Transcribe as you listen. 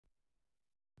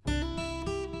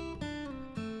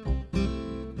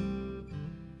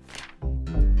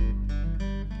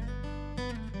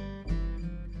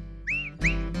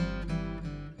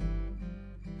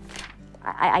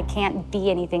I can't be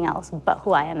anything else but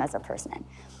who I am as a person.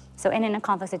 So in a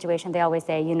conflict situation, they always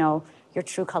say, you know, your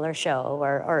true colors show,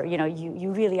 or you know,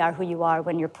 you really are who you are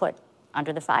when you're put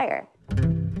under the fire.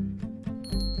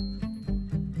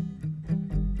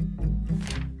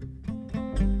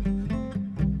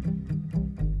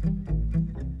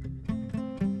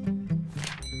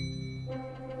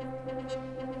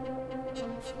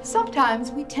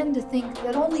 Sometimes we tend to think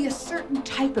that only a certain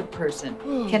type of person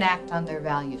can act on their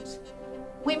values.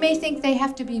 We may think they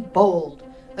have to be bold,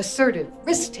 assertive,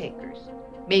 risk-takers,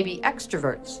 maybe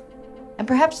extroverts, and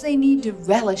perhaps they need to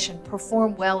relish and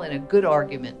perform well in a good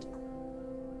argument.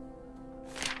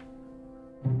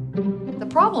 The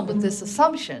problem with this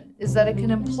assumption is that it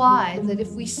can imply that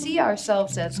if we see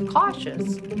ourselves as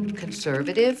cautious,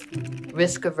 conservative,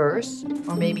 risk-averse,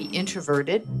 or maybe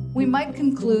introverted, we might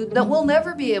conclude that we'll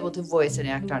never be able to voice and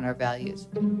act on our values.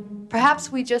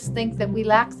 Perhaps we just think that we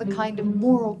lack the kind of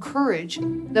moral courage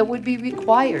that would be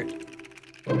required.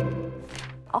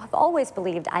 I've always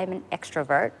believed I'm an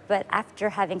extrovert, but after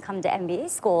having come to MBA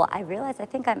school, I realized I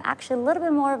think I'm actually a little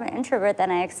bit more of an introvert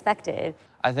than I expected.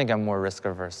 I think I'm more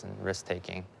risk-averse and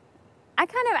risk-taking.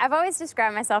 I've always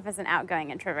described myself as an outgoing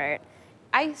introvert.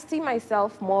 I see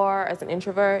myself more as an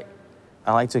introvert.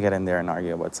 I like to get in there and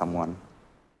argue with someone.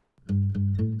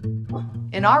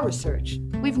 In our research,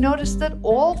 we've noticed that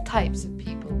all types of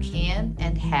people can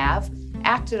and have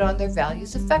acted on their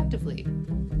values effectively.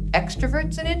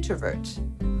 Extroverts and introverts,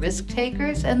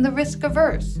 risk-takers and the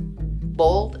risk-averse,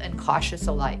 bold and cautious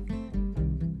alike.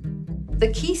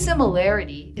 The key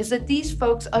similarity is that these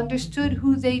folks understood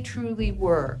who they truly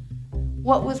were,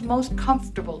 what was most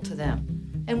comfortable to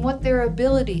them, and what their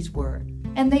abilities were,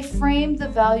 and they framed the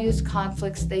values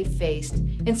conflicts they faced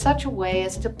in such a way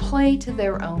as to play to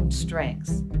their own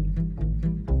strengths.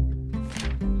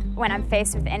 When I'm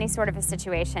faced with any sort of a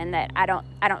situation that I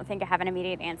don't think I have an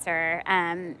immediate answer,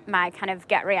 my kind of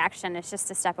gut reaction is just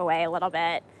to step away a little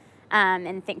bit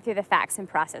and think through the facts and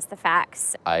process the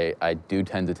facts. I do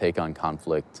tend to take on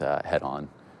conflict head on,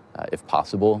 if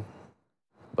possible,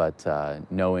 but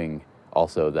knowing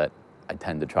also that I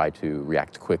tend to try to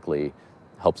react quickly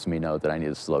helps me know that I need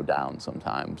to slow down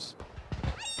sometimes.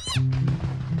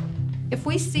 If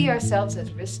we see ourselves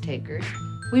as risk takers,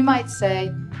 we might say,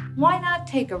 why not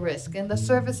take a risk in the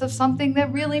service of something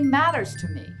that really matters to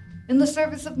me, in the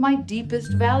service of my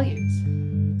deepest values?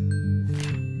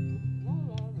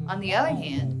 On the other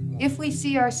hand, if we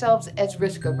see ourselves as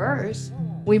risk-averse,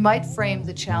 we might frame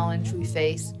the challenge we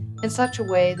face in such a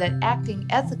way that acting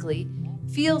ethically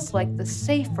feels like the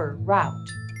safer route.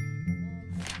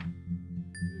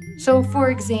 So, for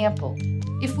example,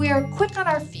 if we are quick on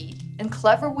our feet and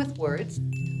clever with words,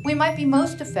 we might be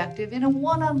most effective in a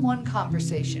one-on-one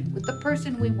conversation with the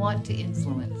person we want to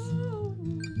influence.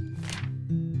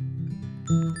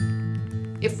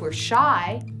 If we're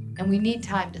shy and we need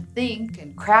time to think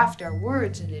and craft our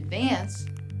words in advance,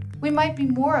 we might be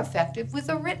more effective with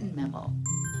a written memo.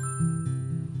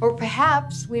 Or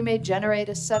perhaps we may generate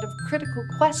a set of critical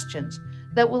questions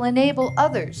that will enable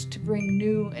others to bring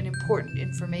new and important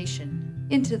information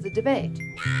into the debate.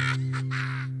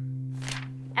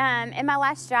 In my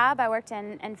last job, I worked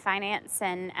in finance,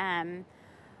 and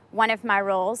one of my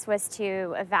roles was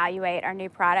to evaluate our new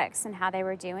products and how they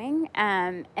were doing.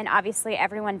 And obviously,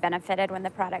 everyone benefited when the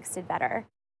products did better.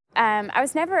 I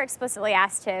was never explicitly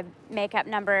asked to make up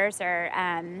numbers or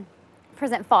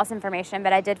present false information,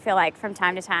 but I did feel like from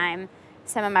time to time,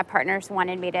 some of my partners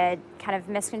wanted me to kind of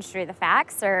misconstrue the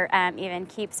facts or even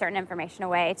keep certain information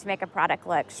away to make a product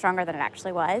look stronger than it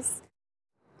actually was.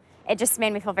 It just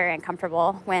made me feel very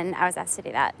uncomfortable when I was asked to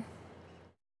do that.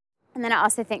 And then I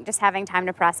also think just having time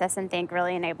to process and think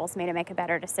really enables me to make a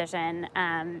better decision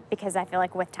because I feel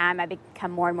like with time I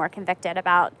become more and more convicted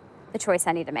about the choice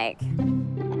I need to make.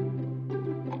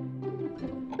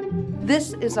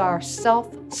 This is our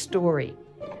self-story,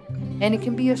 and it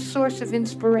can be a source of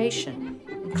inspiration,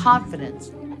 and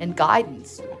confidence, and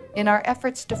guidance in our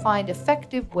efforts to find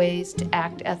effective ways to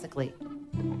act ethically.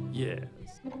 Yes.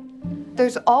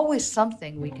 There's always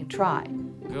something we can try.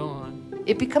 Go on.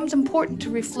 It becomes important to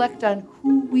reflect on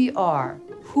who we are,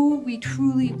 who we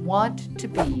truly want to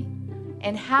be,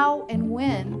 and how and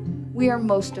when we are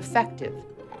most effective,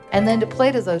 and then to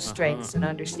play to those strengths and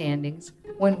understandings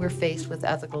when we're faced with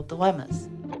ethical dilemmas.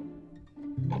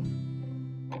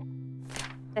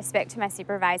 I spoke to my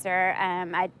supervisor.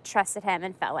 I trusted him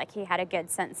and felt like he had a good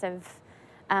sense of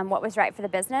what was right for the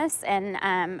business, and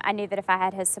I knew that if I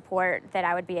had his support that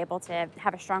I would be able to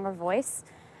have a stronger voice.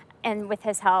 And with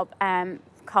his help,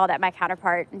 called up my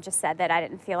counterpart and just said that I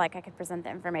didn't feel like I could present the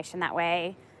information that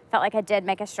way. Felt like I did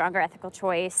make a stronger ethical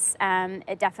choice.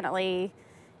 It definitely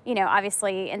you know,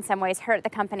 obviously in some ways hurt the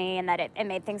company and that it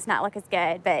made things not look as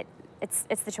good, but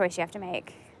it's the choice you have to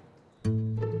make.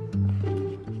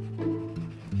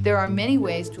 There are many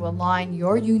ways to align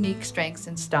your unique strengths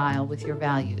and style with your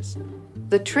values.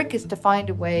 The trick is to find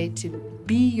a way to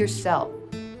be yourself,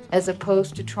 as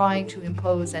opposed to trying to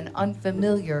impose an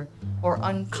unfamiliar or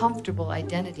uncomfortable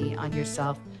identity on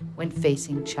yourself when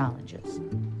facing challenges.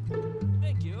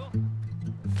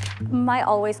 My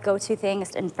always go-to thing is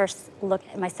to first look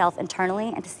at myself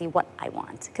internally and to see what I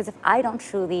want. Because if I don't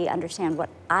truly understand what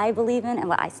I believe in and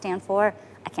what I stand for,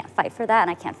 I can't fight for that and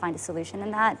I can't find a solution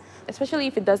in that. Especially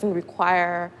if it doesn't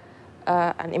require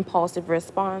an impulsive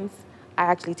response, I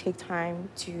actually take time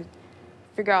to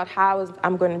figure out how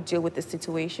I'm going to deal with the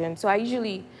situation. So I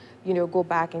usually, you know, go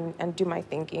back and do my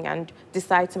thinking and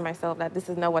decide to myself that this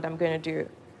is not what I'm going to do.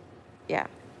 Yeah.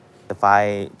 If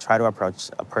I try to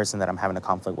approach a person that I'm having a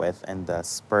conflict with in the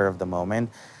spur of the moment,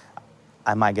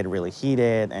 I might get really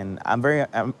heated, and I'm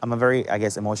a very, I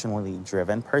guess, emotionally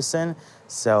driven person.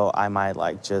 So I might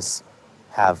like just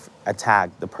have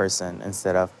attacked the person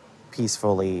instead of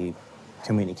peacefully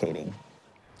communicating.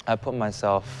 I put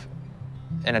myself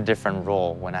in a different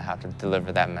role when I have to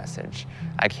deliver that message.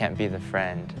 I can't be the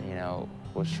friend, you know,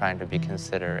 who's trying to be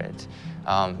considerate.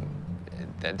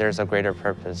 There's a greater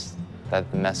purpose that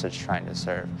the message is trying to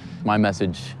serve. My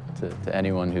message to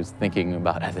anyone who's thinking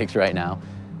about ethics right now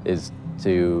is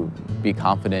to be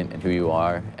confident in who you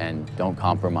are and don't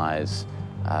compromise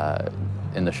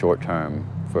in the short term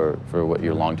for what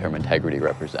your long-term integrity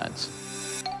represents.